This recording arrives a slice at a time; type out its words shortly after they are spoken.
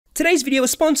Today's video is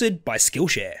sponsored by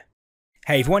Skillshare.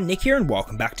 Hey everyone, Nick here and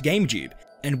welcome back to GameTube,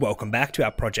 and welcome back to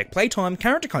our Project Playtime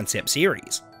character concept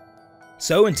series.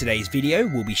 So in today's video,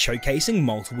 we'll be showcasing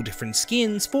multiple different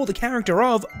skins for the character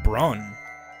of Bron.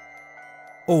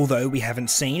 Although we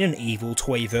haven't seen an evil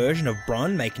toy version of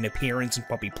Bron make an appearance in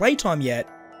Poppy Playtime yet,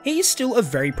 he is still a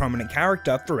very prominent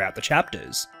character throughout the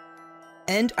chapters.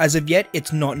 And as of yet,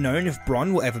 it's not known if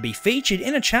Bron will ever be featured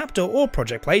in a chapter or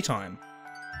Project Playtime.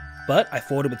 But I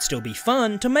thought it would still be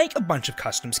fun to make a bunch of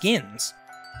custom skins.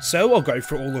 So I'll go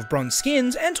through all of Bron's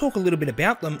skins and talk a little bit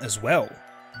about them as well.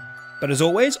 But as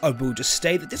always, I will just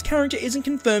state that this character isn't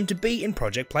confirmed to be in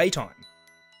Project Playtime.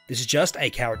 This is just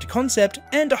a character concept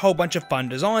and a whole bunch of fun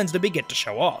designs that we get to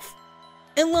show off.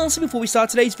 And lastly, before we start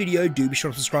today's video, do be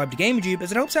sure to subscribe to GameTube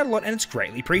as it helps out a lot and it's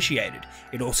greatly appreciated.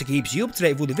 It also keeps you up to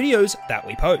date with all the videos that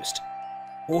we post.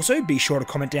 Also, be sure to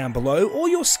comment down below all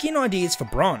your skin ideas for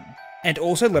Bron. And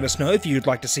also let us know if you'd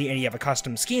like to see any other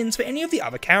custom skins for any of the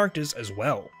other characters as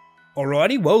well.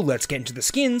 Alrighty, well let's get into the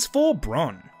skins for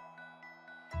Bron.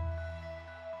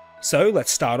 So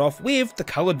let's start off with the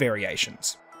coloured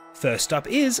variations. First up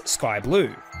is Sky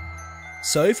Blue.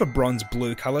 So for Bron's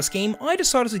blue colour scheme, I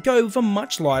decided to go with a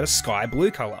much lighter sky blue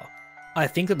colour. I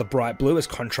think that the bright blue is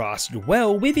contrasted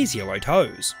well with his yellow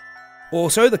toes.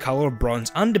 Also, the colour of Bron's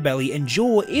underbelly and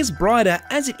jaw is brighter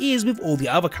as it is with all the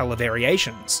other colour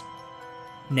variations.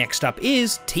 Next up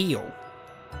is Teal.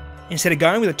 Instead of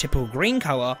going with a typical green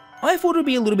colour, I thought it would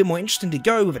be a little bit more interesting to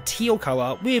go with a teal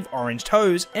colour with orange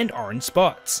toes and orange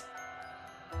spots.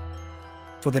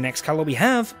 For the next colour we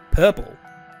have Purple.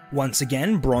 Once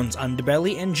again, Bron's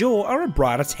underbelly and jaw are a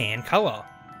brighter tan colour,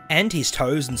 and his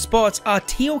toes and spots are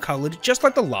teal coloured just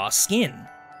like the last skin.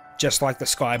 Just like the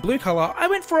sky blue colour, I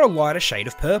went for a lighter shade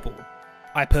of purple.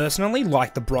 I personally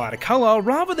like the brighter colour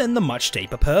rather than the much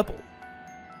deeper purple.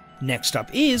 Next up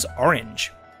is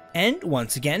Orange, and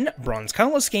once again, Bron's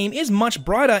colour scheme is much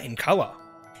brighter in colour.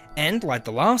 And like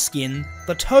the last skin,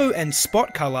 the toe and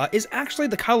spot colour is actually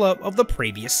the colour of the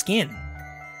previous skin.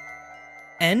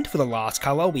 And for the last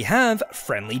colour we have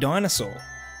Friendly Dinosaur.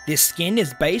 This skin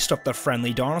is based off the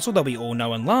friendly dinosaur that we all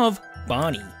know and love,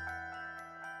 Barney.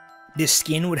 This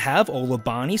skin would have all of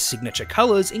Barney's signature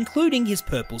colours including his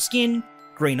purple skin,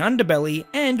 green underbelly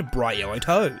and bright yellow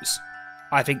toes.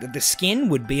 I think that this skin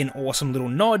would be an awesome little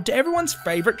nod to everyone's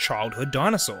favourite childhood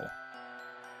dinosaur.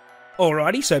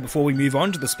 Alrighty, so before we move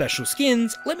on to the special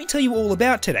skins, let me tell you all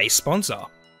about today's sponsor.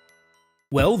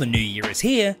 Well, the new year is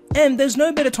here, and there's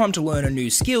no better time to learn a new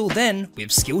skill than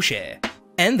with Skillshare.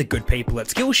 And the good people at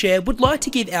Skillshare would like to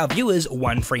give our viewers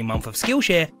one free month of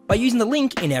Skillshare by using the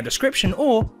link in our description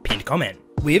or pinned comment.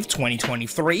 With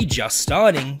 2023 just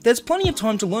starting, there's plenty of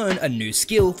time to learn a new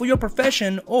skill for your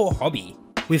profession or hobby.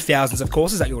 With thousands of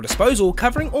courses at your disposal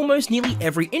covering almost nearly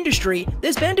every industry,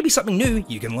 there's bound to be something new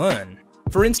you can learn.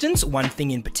 For instance, one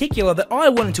thing in particular that I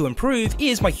wanted to improve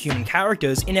is my human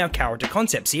characters in our character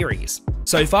concept series.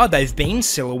 So far they've been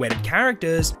silhouetted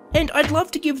characters, and I'd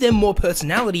love to give them more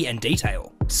personality and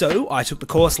detail. So I took the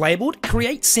course labelled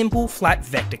Create Simple Flat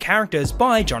Vector Characters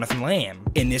by Jonathan Lamb.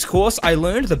 In this course I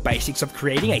learned the basics of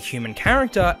creating a human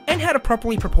character and how to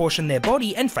properly proportion their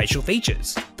body and facial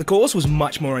features. The course was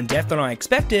much more in depth than I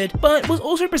expected, but was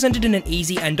also presented in an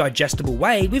easy and digestible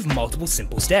way with multiple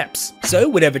simple steps. So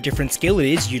whatever different skill it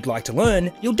is you'd like to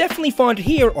learn, you'll definitely find it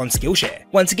here on Skillshare.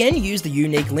 Once again, use the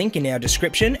unique link in our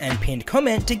description and pinned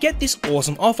comment to get this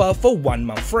awesome offer for 1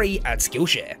 month free at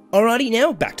Skillshare. Alrighty,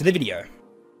 now back to the video.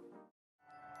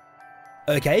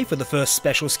 Okay, for the first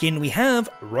special skin we have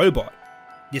Robot.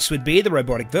 This would be the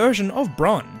robotic version of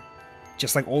Bron.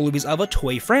 Just like all of his other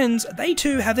toy friends, they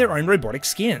too have their own robotic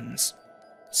skins.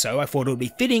 So I thought it would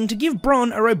be fitting to give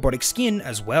Bron a robotic skin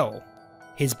as well.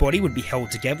 His body would be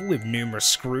held together with numerous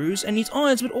screws and his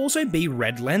eyes would also be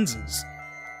red lenses.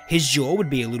 His jaw would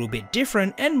be a little bit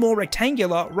different and more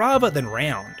rectangular rather than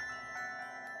round.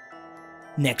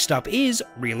 Next up is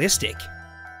Realistic.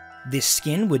 This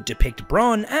skin would depict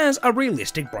Bron as a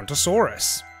realistic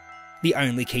brontosaurus. The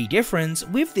only key difference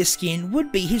with this skin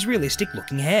would be his realistic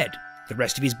looking head. The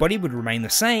rest of his body would remain the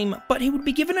same, but he would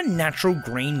be given a natural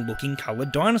green looking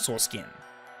coloured dinosaur skin.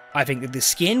 I think that this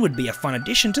skin would be a fun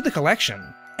addition to the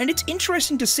collection, and it's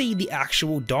interesting to see the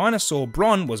actual dinosaur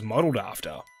Bron was modelled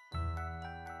after.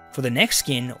 For the next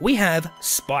skin, we have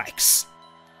Spikes.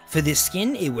 For this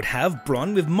skin, it would have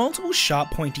Bron with multiple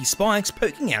sharp pointy spikes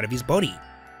poking out of his body.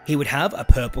 He would have a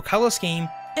purple colour scheme,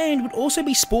 and would also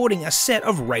be sporting a set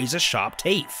of razor sharp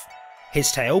teeth.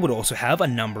 His tail would also have a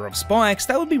number of spikes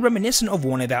that would be reminiscent of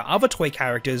one of our other toy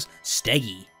characters,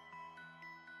 Steggy.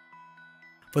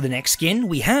 For the next skin,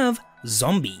 we have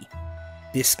Zombie.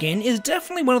 This skin is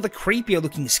definitely one of the creepier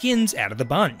looking skins out of the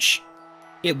bunch.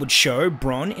 It would show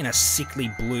Bron in a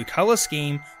sickly blue colour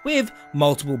scheme with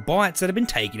multiple bites that have been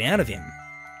taken out of him.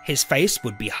 His face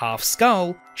would be half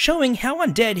skull, showing how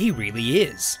undead he really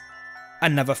is.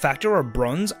 Another factor of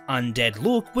Bron's undead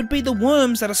look would be the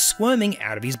worms that are squirming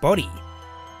out of his body.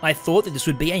 I thought that this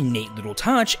would be a neat little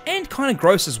touch and kinda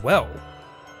gross as well.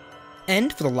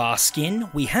 And for the last skin,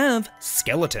 we have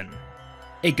Skeleton.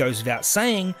 It goes without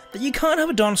saying that you can't have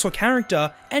a dinosaur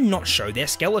character and not show their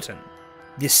skeleton.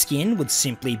 This skin would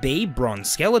simply be Bron's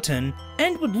skeleton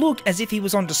and would look as if he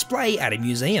was on display at a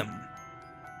museum.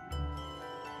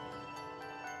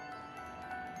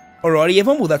 Alrighty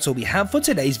everyone, well that's all we have for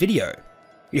today's video.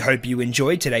 We hope you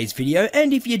enjoyed today's video,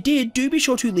 and if you did, do be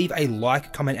sure to leave a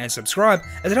like, comment and subscribe,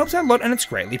 as it helps out a lot and it's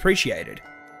greatly appreciated.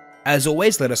 As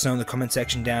always, let us know in the comment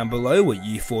section down below what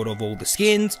you thought of all the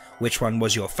skins, which one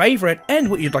was your favourite, and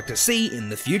what you'd like to see in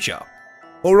the future.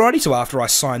 Alrighty, so after I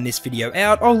sign this video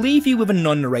out, I'll leave you with a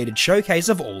non-narrated showcase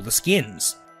of all the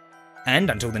skins.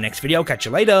 And until the next video, I'll catch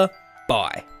you later,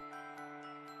 bye.